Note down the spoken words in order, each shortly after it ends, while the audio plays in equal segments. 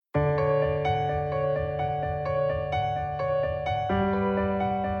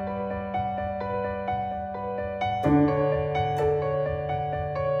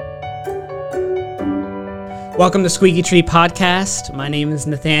Welcome to Squeaky Tree Podcast. My name is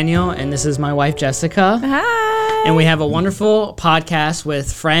Nathaniel, and this is my wife, Jessica. Hi. And we have a wonderful podcast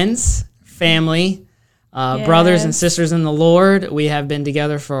with friends, family, brothers and sisters in the Lord. We have been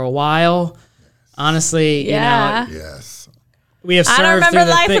together for a while. Honestly, Yes. we have served I don't remember through the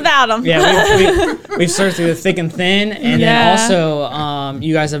life thick, without them. Yeah, we've served through the thick and thin. And then also,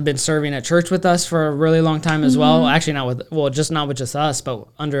 you guys have been serving at church with us for a really long time as well. Actually, not with just us, but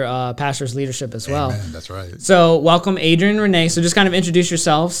under pastor's leadership as well. Amen. That's right. So welcome, Adrian and Renee. So just kind of introduce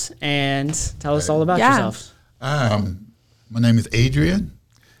yourselves and tell us all about yourselves. My name is Adrian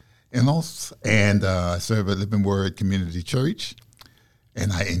Innes, and I serve at Living Word Community Church,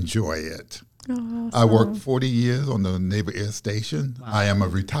 and I enjoy it. Awesome. I worked 40 years on the Naval Air Station. Wow. I am a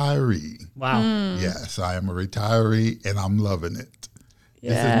retiree. Wow. Yes, I am a retiree, and I'm loving it.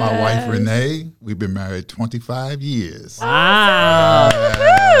 This is my wife, Renee. We've been married 25 years. Wow.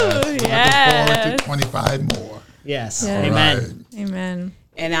 Looking forward to 25 more. Yes. Yeah. Amen. Right. Amen.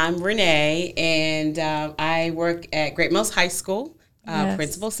 And I'm Renee, and I work at Great Mills High School, Yes.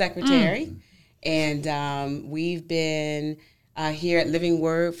 principal secretary. And we've been here at Living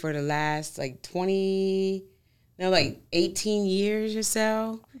Word for the last 18 years or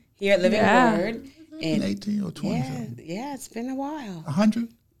so here at Living Word. And 18 or 20. yeah, it's been a while. 100?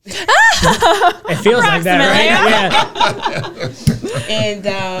 It feels like that, right? Yeah. And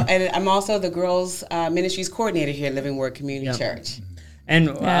I'm also the girls ministries coordinator here at Living Word Community Church. And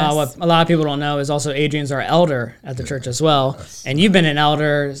what a lot of people don't know is also Adrian's our elder at the church as well. And you've been an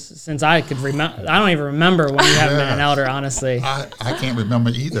elder since I could remember. I don't even remember when you haven't been an elder, honestly. I can't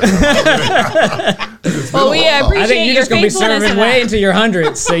remember either. Well, we appreciate I think you're just going to be serving way into your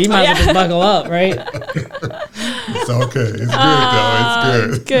hundreds, so you might as well just buckle up, right? It's okay. It's good, though.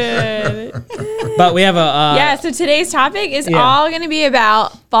 It's good. Good. But we have a... So today's topic is all going to be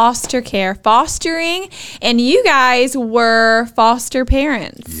about foster care, fostering, and you guys were foster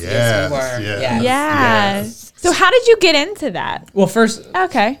parents. Yes, we were. yes, Yes. So how did you get into that? Well, first...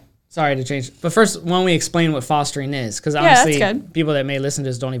 Okay. Sorry to change. But first, why don't we explain what fostering is? Because that's honestly, good. people that may listen to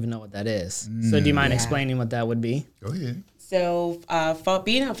this don't even know what that is. So do you mind explaining what that would be? Go ahead. So,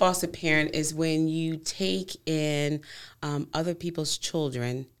 being a foster parent is when you take in other people's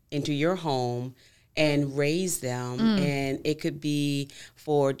children into your home and raise them, and it could be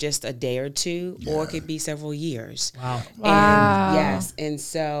for just a day or two, or it could be several years. Wow. Wow. And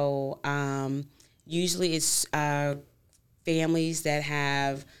so usually it's families that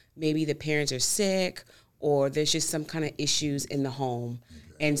have maybe the parents are sick or there's just some kind of issues in the home.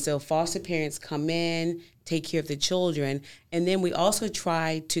 And so foster parents come in, take care of the children, and then we also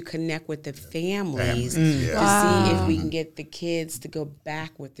try to connect with the families to see if we can get the kids to go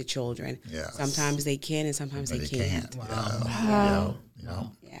back with the children. Yes. Sometimes they can and sometimes they can't. Wow.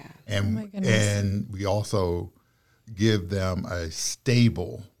 Yeah. And we also give them a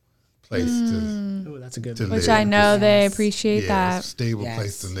stable place Oh, that's a good to one. live. Which I know they appreciate that. Stable Yes,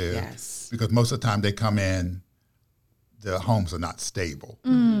 place to live. yes. Because most of the time they come in, the homes are not stable,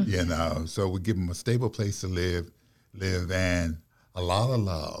 So we give them a stable place to live, and a lot of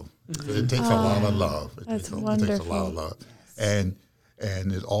love. So it takes a lot of love. It takes a lot of love, and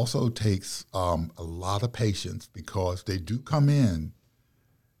it also takes a lot of patience because they do come in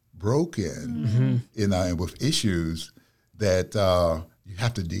broken, and with issues that you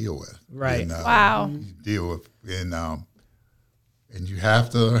have to deal with. Right. Wow. You deal with, and you have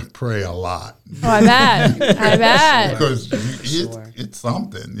to pray a lot. Oh, I bet. Because it's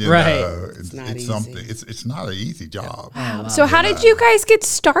something, Right. It's not easy. something. It's not an easy job. So how did you guys get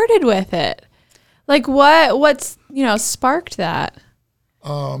started with it? Like what's sparked that?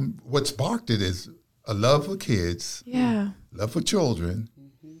 What sparked it is a love for kids, Yeah. love for children,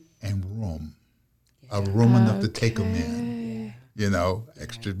 and room. A room enough to take them in.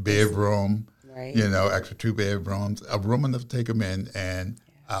 Extra bedroom. Right. Extra 2 bedrooms, a room enough to take them in, and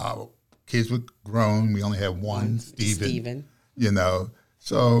kids were grown. We only had one, Stephen.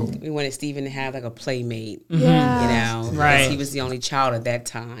 So We wanted Stephen to have like a playmate, Yeah. Right. because he was the only child at that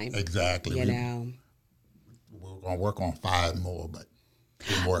time. exactly, You we know, were going to work on 5 more, but it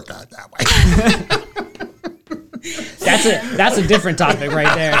didn't work out that way. That's a different topic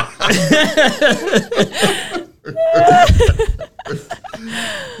right there.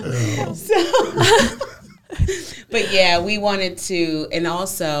 but yeah, we wanted to, and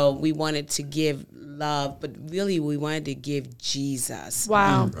also we wanted to give love, but really we wanted to give Jesus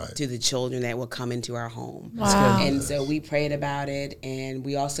Wow. Right. to the children that would come into our home. Wow. And so we prayed about it, and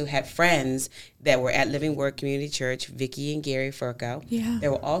we also had friends that were at Living Word Community Church, Vicky and Gary Furco. Yeah. They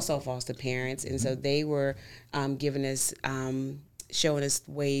were also foster parents, and so they were giving us showing us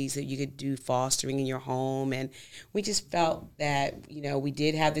ways that you could do fostering in your home. And we just felt that, we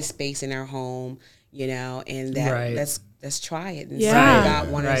did have this space in our home, and that let's try it and see what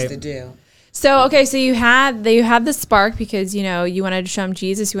God wanted us to do. So, okay, so you had the spark because, you wanted to show him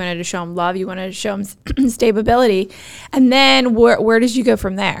Jesus, you wanted to show him love, you wanted to show him stability. And then where did you go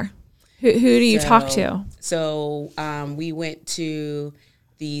from there? Who do you talk to? So we went to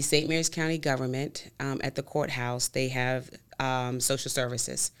the St. Mary's County government at the courthouse. They have social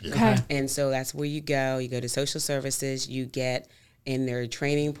services. Okay. And so that's where you go. You go to social services. You get in their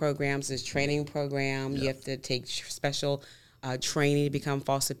training programs. There's training program. You have to take special training to become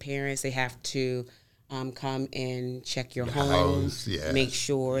foster parents. They have to come and check your home, make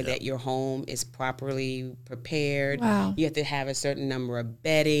sure that your home is properly prepared. Wow. You have to have a certain number of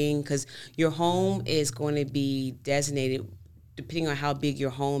bedding because your home is going to be designated depending on how big your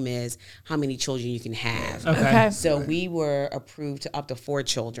home is, how many children you can have. Okay. So we were approved to up to 4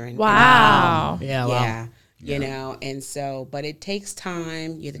 children. Wow. Wow. And so, but it takes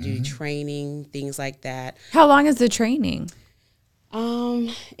time. You have to do training, things like that. How long is the training?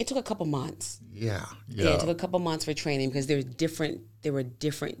 It took a couple months. Yeah. It took a couple months for training because there were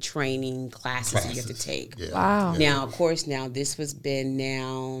different training classes you have to take. Yeah. Wow. Now, of course, this was been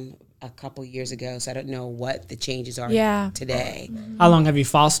a couple years ago, so I don't know what the changes are today. How long have you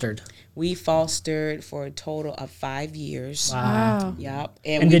fostered? We fostered for a total of 5 years. Wow. Yep.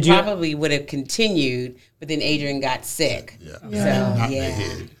 And we probably would have continued, but then Adrian got sick. Yeah. So, Not in the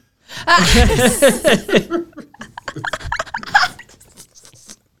head.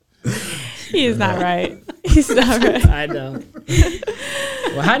 He's not right. He's not right. I know.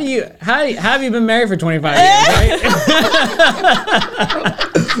 Well, how have you been married for 25 years, right?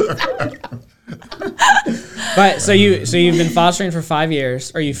 But so you've been fostering for 5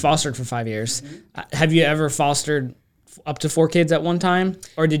 years, or you fostered for 5 years. Have you ever fostered up to 4 kids at one time,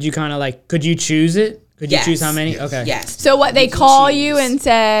 or did you kind of could you choose it? Could you choose how many? Yes. Okay. Yes. So what they call you and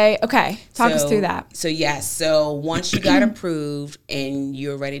say, okay, talk us through that. So yes. So once you got approved and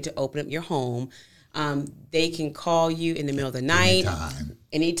you're ready to open up your home, they can call you in the middle of the night.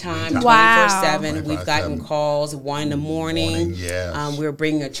 Anytime, 24/7. We've gotten calls 1 in the morning. Yes. We're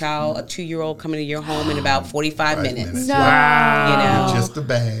bringing a 2-year-old coming to your home in about 45 minutes. No. Wow. Just a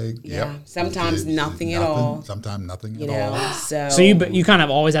bag. Yeah. Yep. Sometimes nothing at all. Sometimes nothing at all. So you kind of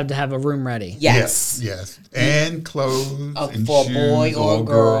always have to have a room ready. Yes. And clothes and for a shoes boy or a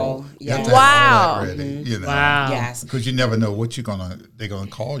girl. You have Yeah. to have all that ready, Wow. Yes. Because you never know what they're gonna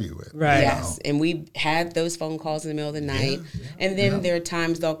call you with. Right. Yes, and we had those phone calls in the middle of the night, and then there are times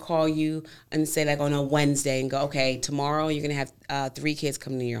they'll call you and say on a Wednesday and go, okay, tomorrow you're gonna have 3 kids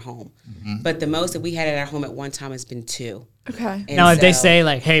coming to your home, but the most that we had at our home at one time has been 2. Okay. And Now, if they say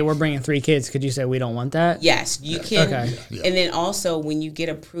hey, we're bringing 3 kids, could you say we don't want that? yes, you can. Okay. And then also when you get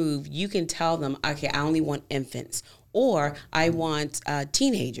approved, you can tell them, okay, I only want infants. Or I want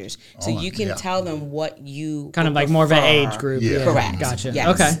teenagers. So you can tell them what you Kind of more of an age group. Yeah. Correct. Gotcha. Yes.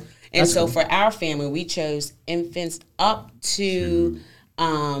 Okay. And so for our family, we chose infants up to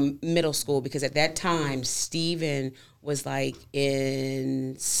middle school because at that time, Stephen was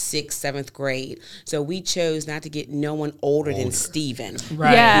in 6th, 7th grade. So we chose not to get no one older than Stephen.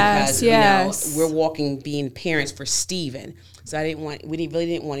 Right. Yes, Because, yes. we're being parents for Stephen. So we really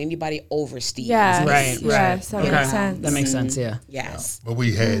didn't want anybody over Stephen. Yes. Right. Yes, that makes sense. That makes sense, yeah. Yes. But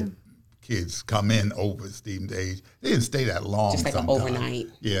we had kids come in over Stephen's age. They didn't stay that long. Just sometimes. overnight.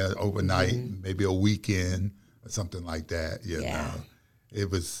 Yeah, overnight, maybe a weekend or something like that. You know, it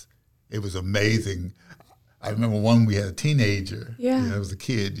was amazing. I remember one we had a teenager. Yeah, it was a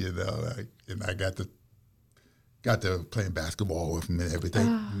kid. And I got to playing basketball with him and everything.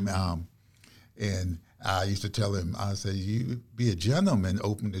 And I used to tell him, I said, "You be a gentleman,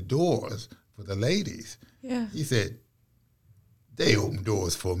 open the doors for the ladies." Yeah. He said, "They open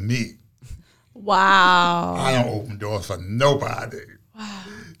doors for me. Wow. I don't open doors for nobody." Wow.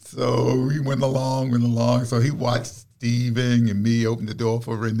 So we went along. So he watched Stephen and me open the door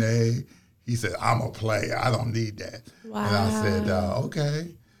for Renee. He said, "I'm a player. I don't need that." Wow. And I said,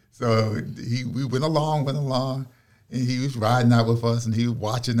 "Okay." So we went along, and he was riding out with us, and he was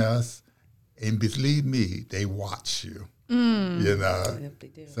watching us. And believe me, they watch you. Yep, they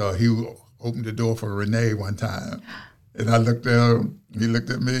do. So he opened the door for Renee one time, and I looked at him. He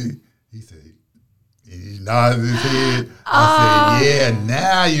looked at me. He said, he nodded his head. I said, "Yeah,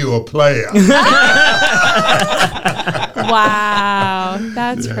 now you're a player." Wow.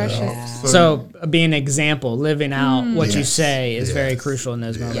 That's precious. So being an example, living out what you say is very crucial in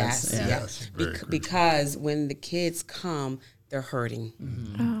those moments. Yes, Yeah. Yes, very crucial. Because when the kids come, they're hurting.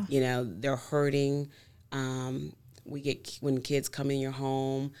 They're hurting. when kids come in your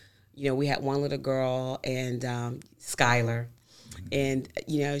home. You know, we had one little girl, and Skylar, and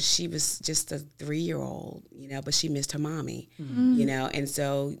she was just a 3-year-old. But she missed her mommy. And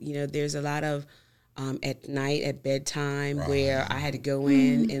so there's a lot of at night at bedtime where I had to go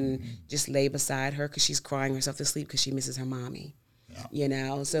in and just lay beside her because she's crying herself to sleep because she misses her mommy.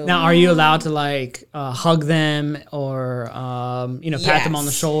 So now, are you allowed to like hug them or pat them on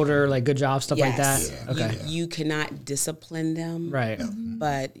the shoulder, like good job, stuff like that? Yeah. Okay. You cannot discipline them, Right?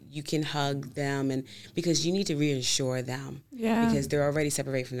 But you can hug them, and because you need to reassure them, because they're already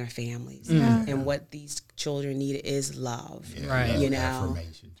separated from their families, and what these children need is love, Right?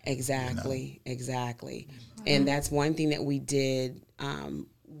 Affirmation. Exactly. And that's one thing that we did.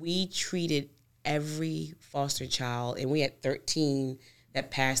 We treated every foster child, and we had 13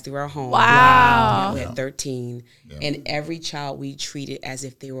 that passed through our home. Wow. We had 13. And every child we treated as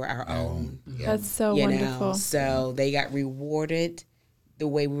if they were our own. That's so wonderful. So they got rewarded the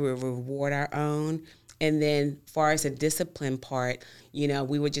way we would reward our own. And then far as the discipline part,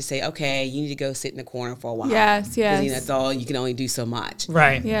 we would just say, okay, you need to go sit in the corner for a while. Yes. That's all. You can only do so much.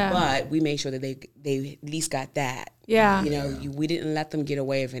 Right. Yeah. But we made sure that they at least got that. Yeah. We didn't let them get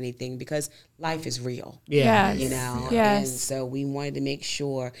away with anything because life is real. Yeah. Yes. And Yes. so we wanted to make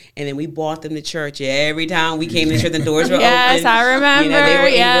sure. And then we brought them to church every time we came to church. The doors were Yes, open. I remember. They were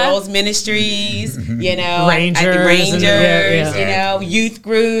Yeah. in girls' ministries, at the Rangers and- youth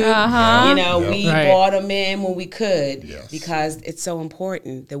group. We Right. brought them in when we could Yes. because it's so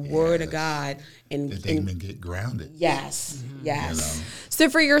important. The Word of God. That they even get grounded. Yes. So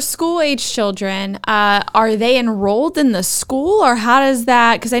for your school age children, are they enrolled in the school, or how does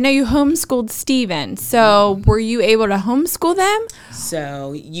that? Because I know you homeschooled Steven. So were you able to homeschool them?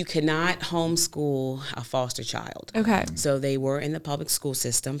 So you cannot homeschool a foster child. Okay. So they were in the public school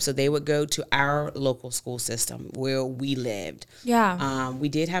system. So they would go to our local school system where we lived. Yeah. We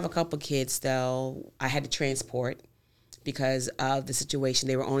did have a couple kids, though, I had to transport because of the situation.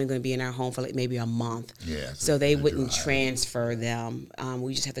 They were only going to be in our home for like maybe a month. Yeah, So they wouldn't transfer them.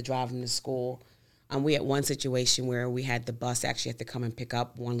 We just had to drive them to school. We had one situation where we had the bus actually have to come and pick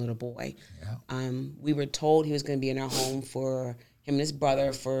up one little boy. Yeah. We were told he was going to be in our home for him and his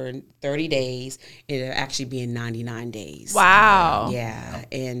brother for 30 days. It'll actually be in 99 days. Wow. Yeah.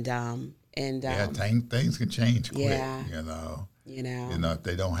 And Things can change quick. Yeah. If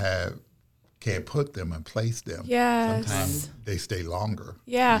they don't can't put them and place them. Yes. Sometimes they stay longer.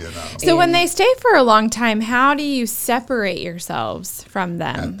 Yeah. So when they stay for a long time, how do you separate yourselves from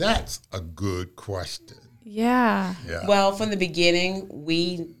Now, them? that's a good question. Yeah. Yeah. Well, from the beginning,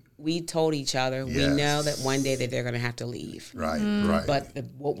 we told each other we Yes. know that one day that they're going to have to leave. Right. But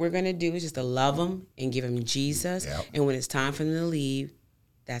what we're going to do is just to love them and give them Jesus. Yep. And when it's time for them to leave,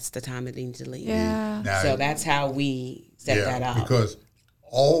 that's the time that they need to leave. Yeah. Now, So that's how we set that up. Because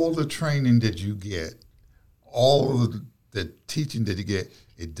all the training that you get, all of the teaching that you get,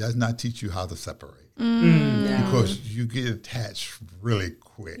 it does not teach you how to separate. Because you get attached really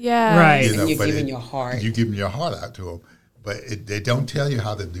quick. Yeah. Right. And you're but giving your heart. You're giving your heart out to them. But they don't tell you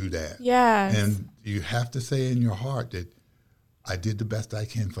how to do that. Yes. And you have to say in your heart that I did the best I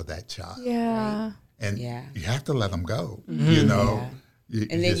can for that child. Yeah. And Yeah. you have to let them go, you know. And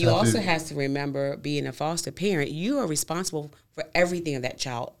then just you have also to- have to remember, being a foster parent, you are responsible for everything of that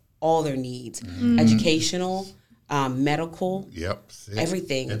child, all their needs, educational, medical, Yep.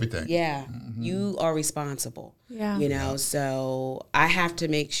 everything. Everything. Yeah. You are responsible. Yeah. So I have to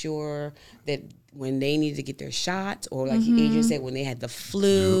make sure that when they need to get their shots, or like Adrian said, when they had the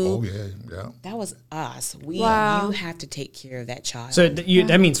flu, Oh, yeah. that was us. Wow. You have to take care of that child. So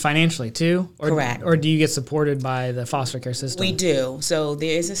that means financially too? Or, Correct. Or do you get supported by the foster care system? We do. So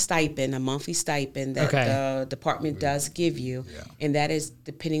there is a stipend, a monthly stipend that Okay. the department does give you, and that is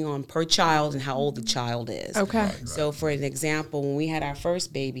depending on per child and how old the child is. Okay. So for an example, when we had our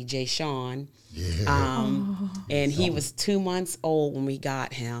first baby, Jay Sean, and he was 2 months old when we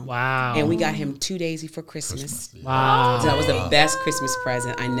got him. Wow. And we got him 2 days before Christmas. Wow. So that was the best Christmas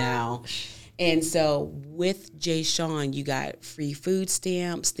present, I know. And so with Jay Sean, you got free food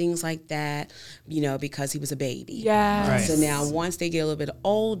stamps, things like that, because he was a baby. Yes. Right. So now once they get a little bit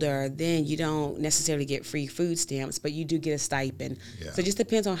older, then you don't necessarily get free food stamps, but you do get a stipend. Yeah. So it just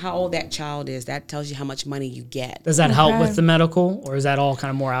depends on how old that child is. That tells you how much money you get. Does that help Okay. with the medical, or is that all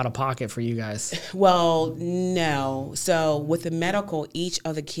kind of more out of pocket for you guys? Well, no. So with the medical, each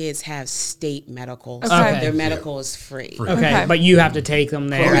of the kids have state medical. So Okay. their medical is free. Okay, Okay. but you have to take them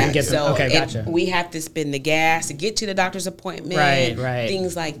there and Correct. get them. So Okay, it- gotcha. we have to spend the gas to get to the doctor's appointment. Right.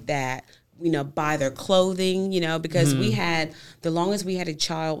 Things like that. buy their clothing, because the longest we had a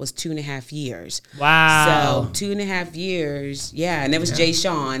child was 2.5 years. Wow. So 2.5 years, and it was Jay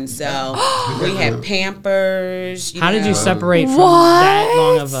Sean. So we had Pampers. How did you separate from that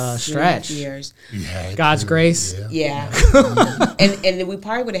long of a 2.5 stretch? years. God's grace. Yeah. and we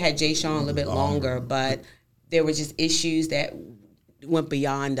probably would have had Jay Sean a little bit longer, but there were just issues that went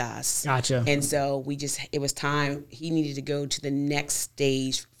beyond us. Gotcha. And so it was time. He needed to go to the next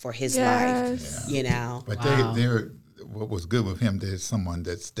stage for his life, But what was good with him, there's someone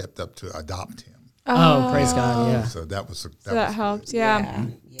that stepped up to adopt him. Oh, praise God. Yeah. So that helps. good. Yeah.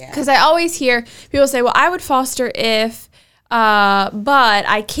 Because I always hear people say, well, I would foster if, but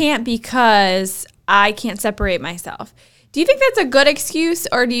I can't because I can't separate myself. Do you think that's a good excuse,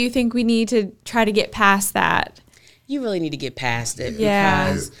 or do you think we need to try to get past that? You really need to get past it.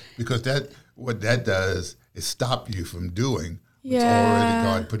 Because what that does is stop you from doing what's already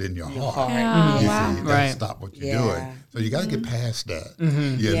God put in your heart. Yeah. You Wow. see, that stop what you're doing. So you got to get past that.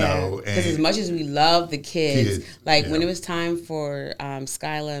 You know, because as much as we love the kids, when it was time for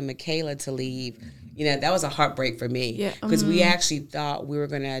Skylar and Michaela to leave, that was a heartbreak for me because we actually thought we were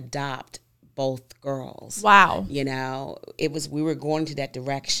going to adopt both girls. Wow. We were going to that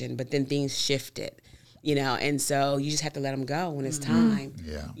direction, but then things shifted. And so you just have to let them go when it's time.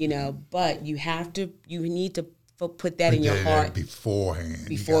 But you need to put that in your heart beforehand.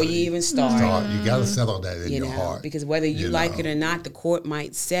 Before you even start. You got to settle that in your heart. Because whether you like it or not, the court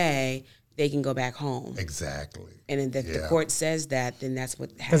might say they can go back home. Exactly. And if the court says that, then that's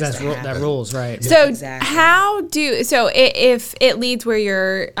what has to happen. Because that rules, right? So if it leads where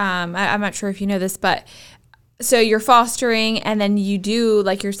you're, I'm not sure if you know this, but so you're fostering and then you do,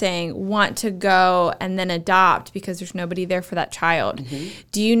 like you're saying, want to go and then adopt because there's nobody there for that child. Mm-hmm.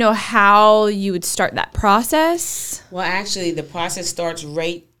 Do you know how you would start that process? Well, actually, the process starts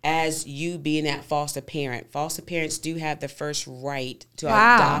right as you being that foster parent. Foster parents do have the first right to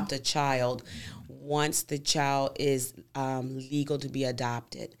adopt a child once the child is legal to be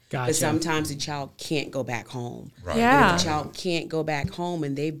adopted. Gotcha. But sometimes the child can't go back home. Right. Yeah. And if the child can't go back home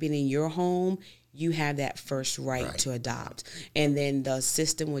and they've been in your home, you have that first right to adopt. And then the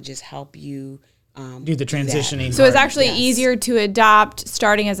system will just help you do the transitioning. So it's actually easier to adopt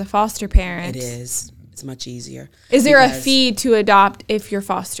starting as a foster parent. It is. It's much easier. Is there a fee to adopt if you're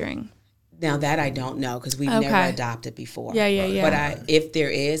fostering? Now that I don't know because we've never adopted before. Yeah. But if there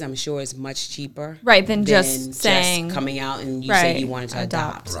is, I'm sure it's much cheaper. Right, than just saying coming out and you say you wanted to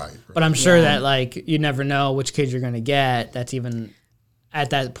adopt. Right. But I'm sure that you never know which kid you're going to get. That's even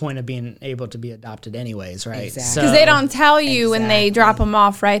at that point of being able to be adopted anyways, right? Exactly. Because they don't tell you when they drop them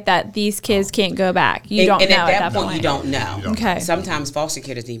off, right, that these kids can't go back. You don't know at that point. You don't know. Okay. Sometimes foster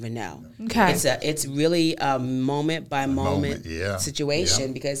care doesn't even know. Okay. It's really a moment by moment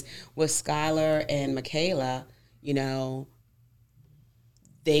situation because with Skylar and Michaela,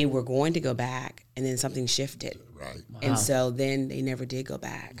 they were going to go back and then something shifted. Right. Wow. And so then they never did go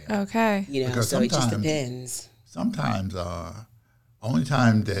back. Okay. Because so it just depends. Sometimes only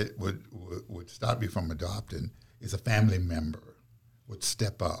time that would stop you from adopting is a family member would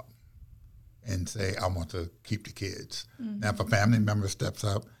step up and say, I want to keep the kids. Mm-hmm. Now, if a family member steps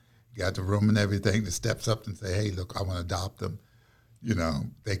up, got the room and everything, that steps up and say, hey, look, I want to adopt them,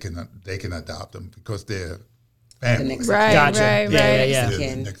 they can adopt them because they're family. Right, gotcha. right.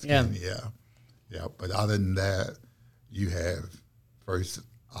 The next kin, yeah. But other than that, you have first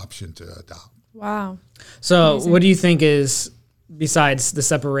option to adopt. Wow. So what do you think is, besides the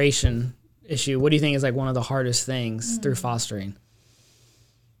separation issue, what do you think is one of the hardest things through fostering?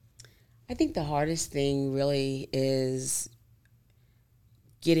 I think the hardest thing really is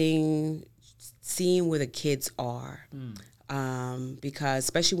seeing where the kids are. Because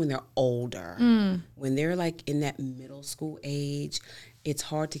especially when they're older, when they're in that middle school age, it's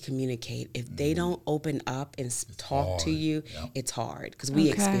hard to communicate. If they don't open up and talk to you, it's hard because we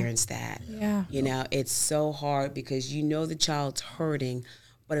experienced that. Yeah. It's so hard because the child's hurting,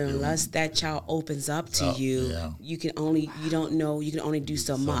 but unless that child opens up to you, you can only do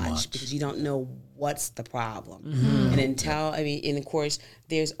so much because you don't know what's the problem. Mm-hmm. And of course,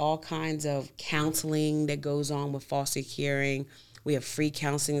 there's all kinds of counseling that goes on with foster caring. We have free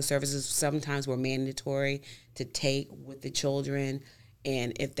counseling services. Sometimes we're mandatory to take with the children.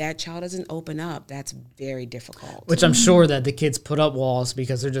 And if that child doesn't open up, that's very difficult. Which I'm sure that the kids put up walls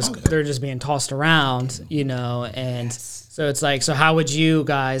because they're just being tossed around, and so it's so how would you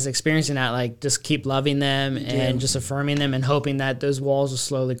guys experiencing that? Just keep loving them and just affirming them and hoping that those walls will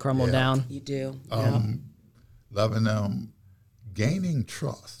slowly crumble down. You do. Loving them, gaining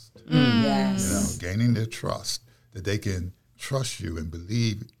trust. Yes. Gaining their trust that they can trust you and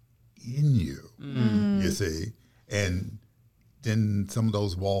believe in see, and then some of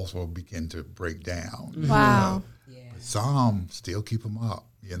those walls will begin to break down. Wow. You know? But some still keep them up.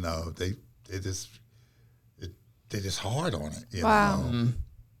 You know, they're just hard on it. You Wow. know?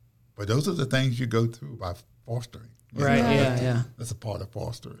 But those are the things you go through by fostering. You Right. know? Yeah. That's a part of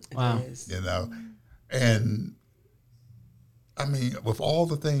fostering. Wow. It is. You know, and I mean, with all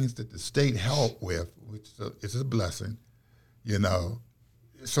the things that the state helped with, which is a blessing, you know,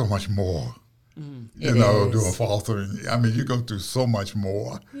 so much more. You It know, is. doing fostering. I mean, you go through so much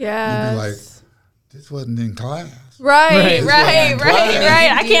more. Yes. You'd be like, this wasn't in class. Right. Right.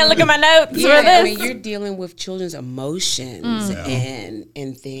 I can't look at my notes Yeah, for this. I mean, you're dealing with children's emotions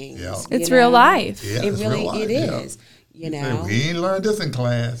and things. Yeah. you It's know? real life. Yeah, It it's really real life, it yeah. is. You know. We ain't learned this in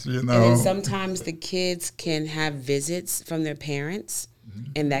class, you know. And then sometimes the kids can have visits from their parents,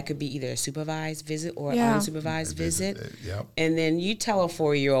 and that could be either a supervised visit or Yeah. an unsupervised visit. Yep. And then you tell a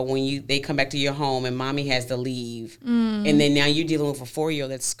 4-year-old when they come back to your home and mommy has to leave, and then now you're dealing with a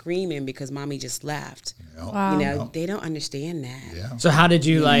 4-year-old that's screaming because mommy just left. Yep. Wow. You know, they don't understand that. Yeah. So how did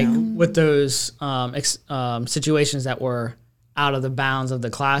you like with those situations that were out of the bounds of the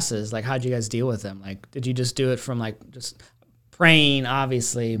classes? Like, how'd you guys deal with them? Like, did you just do it from like just praying,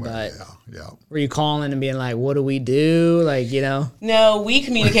 obviously, but Yeah. were you calling and being like, "What do we do?" Like, you know? No, we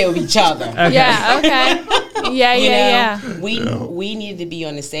communicate with each other. Yeah. Okay. Yeah. You Yeah. know, we needed to be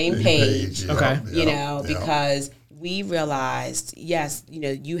on the same page. Yep, Okay. You yep, know, yep. because we realized, yes, you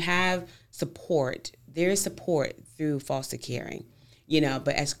know, you have support. There is support through foster caring, you know,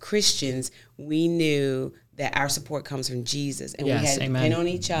 but as Christians, we knew that our support comes from Jesus, and Yes, we had to amen. depend on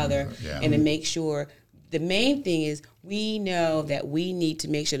each other Yeah. and to make sure. The main thing is we know that we need to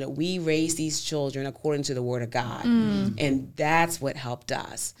make sure that we raise these children according to the Word of God, and that's what helped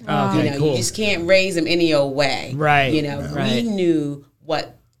us. Okay, You know, cool. you just can't raise them any old way, Right, You know, right. we knew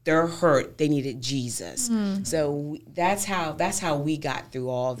what they're hurt. They needed Jesus, so that's how we got through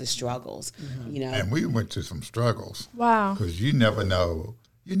all the struggles. You know, And we went to some struggles Wow. because you never know.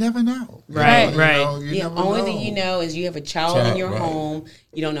 You never know. You Right, know, right. You know, you the never only know. thing you know is you have a child in your Right. home.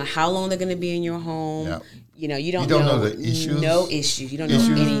 You don't know how long they're going to be in your home. Yep. You know, you don't know the issues. No issues. You don't know Issues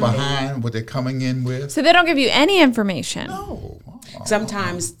anything. behind what they're coming in with. So they don't give you any information. No.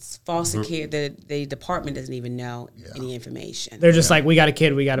 Sometimes foster care, the department doesn't even know any information. They're just like, "We got a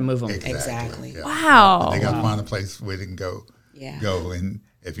kid, we got to move them." Exactly. Yeah. Wow. They got to find a place where they can go. Yeah. Go, and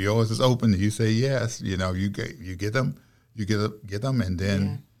if yours is open, you say yes. You know, you get them, and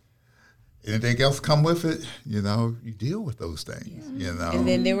then anything else come with it. You know, you deal with those things. You know, And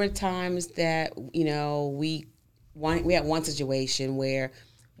then there were times that, you know, we had one situation where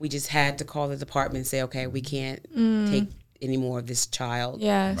we just had to call the department and say, okay, we can't take any more of this child.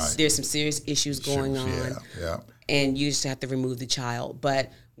 Yes. Right. There's some serious issues going on, Yeah. and you just have to remove the child.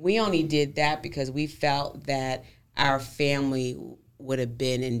 But we only did that because we felt that our family would have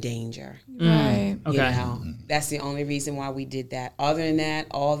been in danger. Right. Okay. You know, that's the only reason why we did that. Other than that,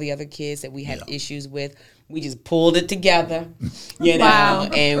 all the other kids that we had issues with, we just pulled it together, you know, Wow.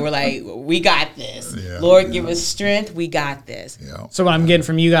 and we're like, we got this. Yeah, Lord, give us strength. We got this. Yeah. So what I'm getting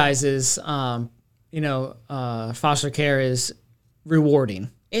from you guys is, foster care is rewarding,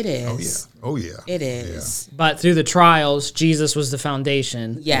 It Oh is. yeah. Oh yeah. It is. but through the trials, Jesus was the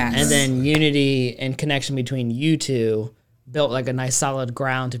foundation. Yes. And then unity and connection between you two built like a nice solid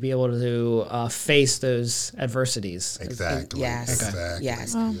ground to be able to face those adversities. Exactly. Yes. Exactly.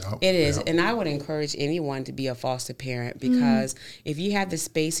 Yes. Yep. It is. Yep. And I would encourage anyone to be a foster parent because if you have the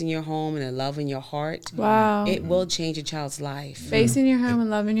space in your home and the love in your heart, Wow. it will change a child's life. Facing your home and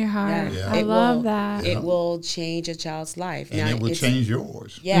loving your heart. Yeah. I It love will. that. It will change a child's life. And it will it's- change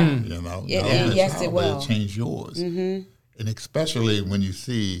yours. Yeah. You know. It- not it- only yes, child, it but will. change yours. Mm-hmm. And especially when you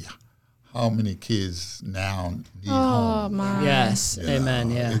see how many kids now need Oh homes. my. Yes. You Amen.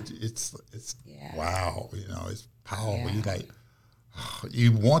 know, Yeah. It's Yeah. wow. You know, it's powerful. Yeah. You like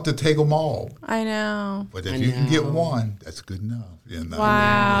you want to take them all, I know. but if I you can get know. one, that's good enough. You know.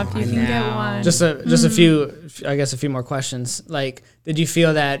 Wow. If you I can get know. one. Just a few, I guess, a few more questions. Like, did you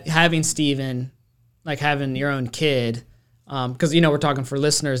feel that having Steven, like having your own kid, because we're talking for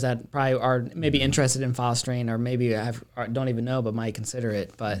listeners that probably are maybe interested in fostering or maybe or don't even know but might consider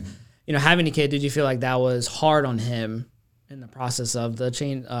it. But having a kid, did you feel like that was hard on him in the process of the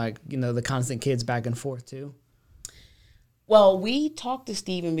change? The constant kids back and forth too. Well, we talked to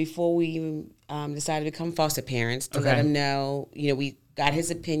Stephen before we even decided to become foster parents to let Okay. him know, we got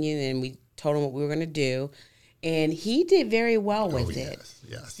his opinion and we told him what we were going to do. And he did very well with it.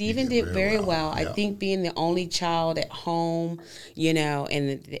 Yes. Stephen he did very well. I Yeah. think being the only child at home,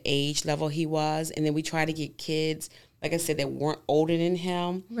 and the age level he was. And then we try to get kids like I said, that weren't older than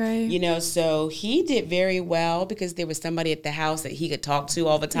him. Right. You know, so he did very well because there was somebody at the house that he could talk to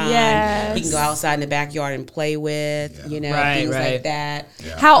all the time. Yes. He can go outside in the backyard and play with, you know, Right, things right. like that.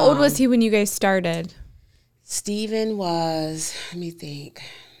 Yeah. How old was he when you guys started? Stephen was, let me think.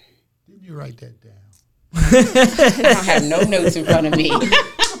 Didn't you write that down? I don't have no notes in front of me.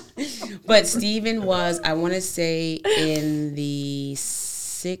 But Stephen was, I want to say, in the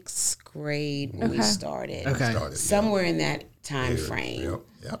 6th grade when we started. Okay. Started, Somewhere in that time frame.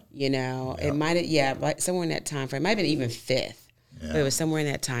 Yep. You know, it might have, like somewhere in that time frame. It might have been even 5th. But it was somewhere in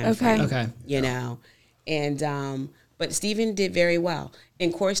that time frame. Okay. You know. And but Stephen did very well.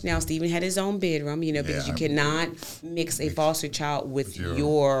 And of course now Stephen had his own bedroom, you know, because you cannot mix a foster child with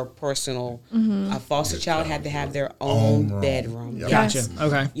your personal a foster child had to have their own room. bedroom. Yep. Gotcha.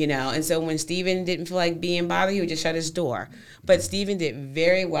 Okay. You know, and so when Stephen didn't feel like being bothered, he would just shut his door. But Stephen did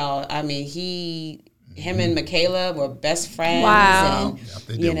very well. I mean, him and Michaela were best friends. Wow. And,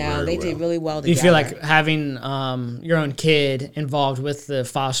 They did very they well. did really well Do you together. feel like having your own kid involved with the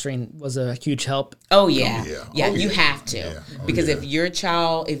fostering was a huge help? Oh yeah, yeah. Oh, you yeah. have to Yeah. Oh, because yeah. if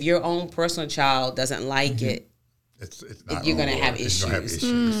your own personal child doesn't like it, It's not you're gonna gonna have work. It's gonna have issues.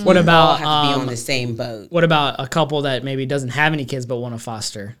 issues. What all about have to be on the same boat. what about a couple that maybe doesn't have any kids but want to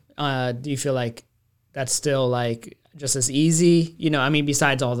foster? Do you feel like that's still like just as easy? You know, I mean,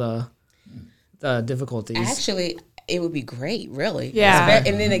 besides all the difficulties. Actually, it would be great, really. Yeah.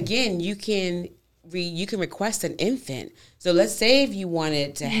 And then again, you can request an infant. So let's say if you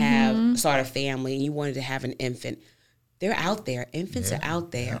wanted to have start a family and you wanted to have an infant, they're out there. Infants are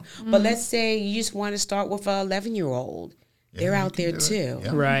out there. But let's say you just want to start with an 11-year-old. They're out there too.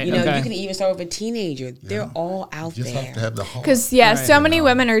 Yeah. Right. You know, okay. you can even start with a teenager. They're all out You just there. have to have the heart. Because so many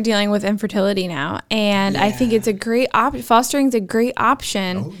women are dealing with infertility now, and I think it's a great fostering's a great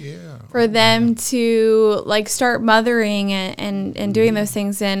option Oh yeah. for them to like start mothering and doing those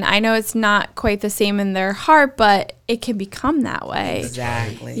things. And I know it's not quite the same in their heart, but it can become that way.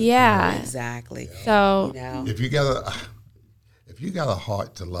 Exactly. Yeah. Exactly. So You know? If you got a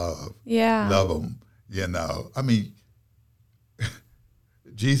heart to love, yeah, love them. You know, I mean,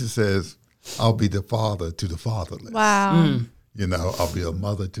 Jesus says, "I'll be the father to the fatherless." wow, You know, I'll be a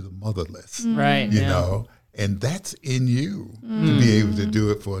mother to the motherless. Right. You yeah. know, and that's in you to be able to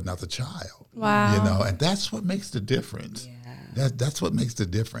do it for another child. Wow. You know, and that's what makes the difference. That's what makes the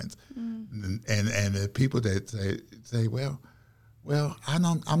difference. And the people that say, well,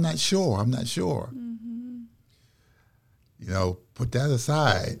 I'm not sure. You know, put that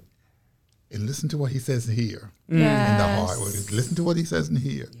aside and listen to what he says here in the heart. Listen to what he says in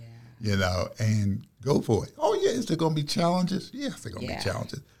here. You know, and go for it. Oh, yeah, is there going to be challenges? Yes, there going to be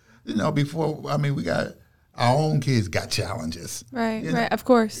challenges. You know, we got our own kids got challenges. right, You know? right, of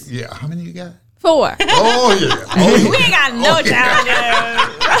course. Yeah, how many you got? 4. Oh, yeah. Oh, yeah. We ain't got no challenges.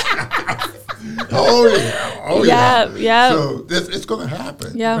 Oh, yeah. Oh, yeah. Yep. So it's going to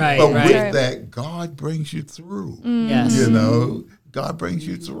happen. Yeah. Right, But right. with that, God brings you through. Yes. You know, God brings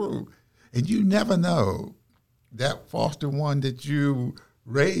you through. And you never know that foster one that you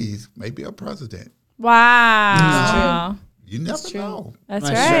raise may be a president. Wow. You never know. That's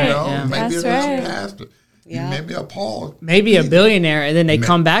That's right. You know, Yeah. maybe That's a little right. pastor. Yeah. Maybe a Paul. Maybe a billionaire, and then they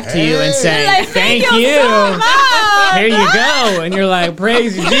come back to you and say, Like, "Thank thank you you. so much." Here you go," and you're like,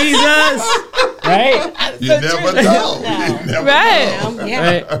 "Praise Jesus!" Right? You never know. You never Right. know.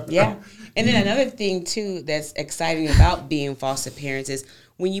 Yeah, Right. yeah. And then another thing too that's exciting about being foster parents is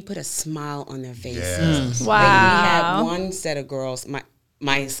when you put a smile on their faces. Yes. Wow. Like we had one set of girls, my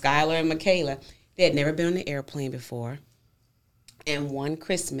Skylar and Michaela. They had never been on an airplane before, and one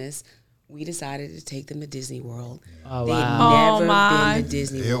Christmas we decided to take them to Disney World. Oh, they wow. had never my. been to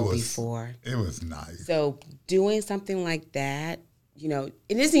Disney It World was before. It was nice. So doing something like that, you know,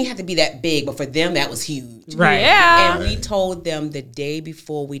 it doesn't even have to be that big, but for them that was huge. Right. Yeah. And we told them the day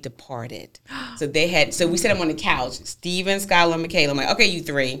before we departed. So we set them on the couch, Steven, Skylar, and Michaela. I'm like, okay, you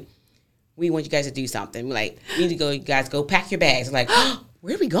three, we want you guys to do something. We're like, you need to go, you guys go pack your bags. I'm like, oh,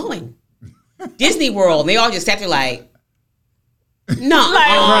 where are we going? Disney World. And they all just sat there like, no.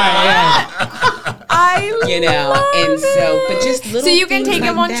 Right. Yeah. You know, and so, but just little So you can things take like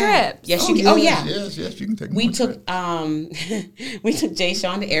them on that. trips? Yes, you can. Oh, yeah. Yes, you can take them We on took trip. we took Jay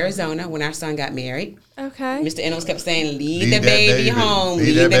Sean to Arizona when our son got married. Okay. Mr. Enos kept saying, leave Leave the that baby baby. home, Leave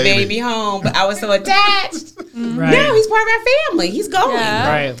leave that the baby." baby home. But I was so attached. Right. No, he's part of our family. He's going. Yeah.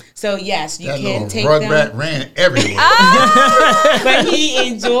 Right. So yes, you That can little take rugrat them. ran everywhere. But he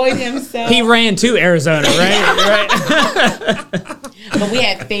enjoyed himself. He ran to Arizona, right? Right. But we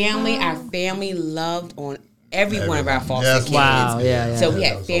had family. Our family loved on every one of our foster Yes, kids. Wow, yeah. So we That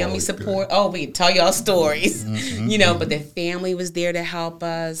had was family always support. good. Oh, we can tell y'all stories, but the family was there to help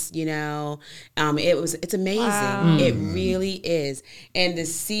us. It's amazing. Wow. It really is, and to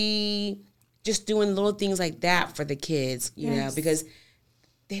see just doing little things like that for the kids, Yes. because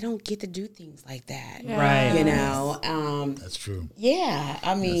they don't get to do things like that. Right. That's true. Yeah, I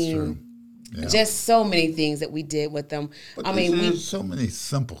That's mean, true. Yeah. just so many things that we did with them. But I mean, there's so many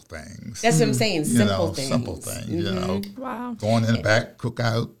simple things. that's what I'm saying. You Simple know, things. simple things. You know, Wow. going in the back,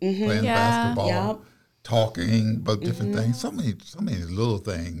 cookout, playing Yeah. basketball, Yep. talking about different things. So many little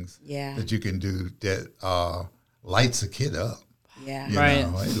things Yeah. that you can do that lights a kid up. Yeah. You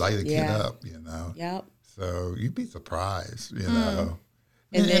Right. know, it light a kid Yeah. up. You know, Yep. so you'd be surprised. You know,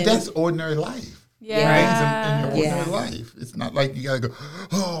 And and then- that's ordinary life. Yeah. Things in your ordinary Yeah. life. It's not like you gotta go,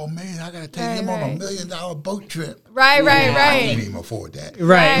 oh man, I gotta take him on right. $1 million boat trip. Right, I can't right. even afford that.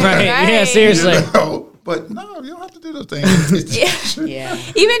 Right. Right. Yeah. Seriously. You know? But no, you don't have to do those things. It's- Yeah.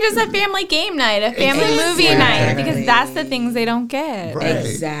 Even just a family game night, a family movie Exactly. night, because that's the things they don't get. Right.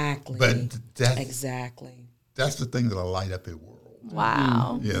 Exactly. But Exactly. that's the thing that'll light up your world.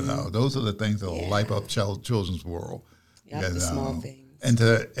 Wow. You know, those are the things that'll light up children's world. Yep, you the know? small things. And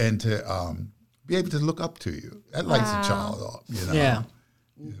to be able to look up to you. That lights a child up. You know. Yeah.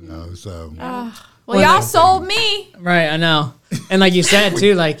 You know. So Well, y'all sold me. Right. I know. And like you said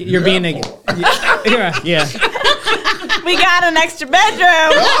too, like you're being a. Yeah. We got an extra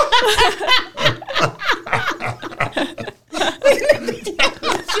bedroom.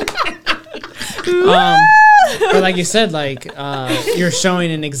 But like you said, like you're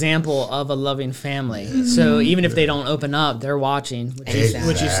showing an example of a loving family. So even if they don't open up, they're watching, which you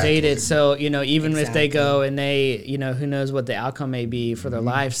Exactly. stated. So even if they Exactly. go and they, who knows what the outcome may be for their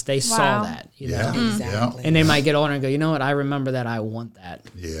lives, they saw Wow. that. yeah. Exactly. And they might get older and go, you know what? I remember that. I want that.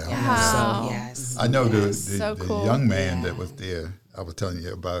 Yeah. Wow. Yes. I know the So cool. young man that was there. I was telling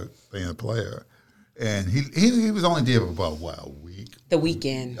you about being a player, and he was only there for about The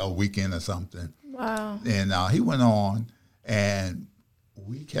weekend. a weekend or something. Wow. And he went on, and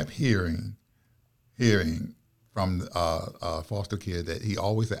we kept hearing from foster kid that he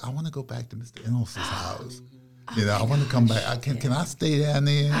always said, "I want to go back to Mr. Ennels's house. I want to come back. Can I stay down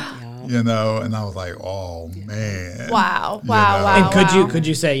there? And I was like, oh man. Wow. You Wow. know. Wow. And wow. could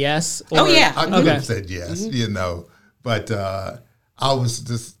you say yes? Oh, yeah. I could Okay. have said yes, but I was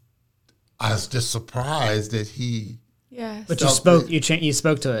just surprised that he. Yes. But you Felt spoke. it. You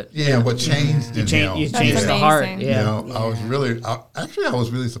spoke to it. Yeah, what changed in him. You That's changed the heart. amazing. Yeah. I was really, I was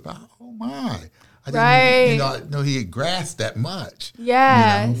really surprised. Oh my! I didn't, Right. I know he had grasped that much.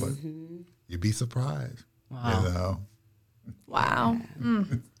 Yes. But you'd be surprised. Wow. Wow.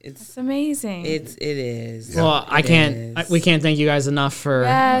 It's It's amazing. it is. Well, we can't thank you guys enough for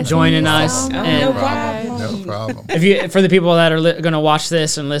Yes, joining thank you us. so much. And No problem. No problem. for the people that are going to watch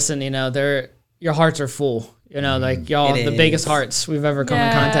this and listen, your hearts are full. Like y'all, It the is. biggest hearts we've ever come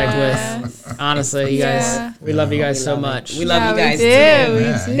in contact with. Honestly, you Yeah. guys, we love you guys so much. We love you we guys do. too. We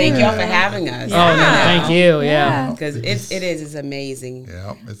Yeah. do. Thank y'all for having us. Oh no, thank you. Yeah. Because it's amazing.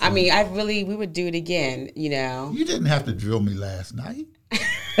 Yeah, I mean, we would do it again. you didn't have to drill me last night.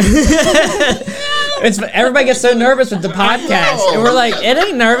 Everybody gets so nervous with the podcast, and we're like, it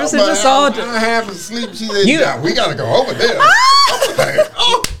ain't nervous. It's just all. I half asleep. She said, You- "Yeah, we gotta go over there." I'm like,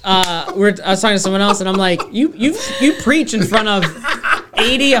 oh. I was talking to someone else, and I'm like, you preach in front of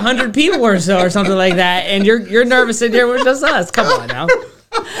 80, 100 people or so, or something like that, and you're nervous sitting here with just us. Come on now.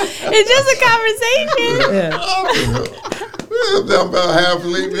 It's just a conversation. Yeah. I'm about half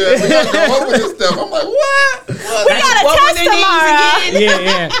asleep. Yeah, we gotta go over this stuff. I'm like, what? We got a What were test their names tomorrow.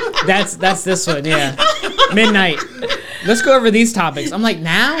 Yeah. That's this one. Yeah. Midnight. Let's go over these topics. I'm like,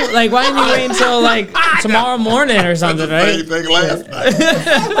 now? Like, why didn't you wait until like tomorrow morning or something, right? Same thing last night.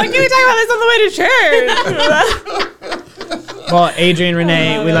 Why can't we talk about this on the way to church? Well, Adrian,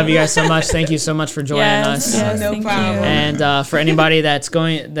 Renee, we love you guys so much. Thank you so much for joining us. Yes, No thank problem. you. And for anybody that's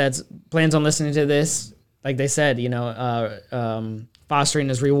plans on listening to this, like they said, fostering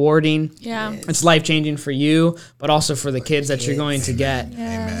is rewarding. Yeah. It's life changing for you, but also for the kids that you're going to get.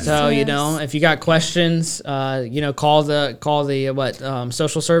 Yes, So yes. if you got questions, call the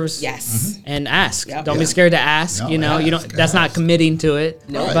social service. Yes. And ask. Yep. Don't be scared to ask. No, you don't. ask, That's not ask. committing to it.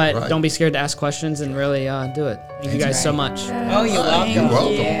 Right, But right. don't be scared to ask questions and really do it. Thank you guys so much. Oh, you're welcome. You're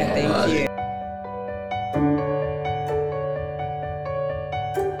welcome. Yeah, thank Right. you.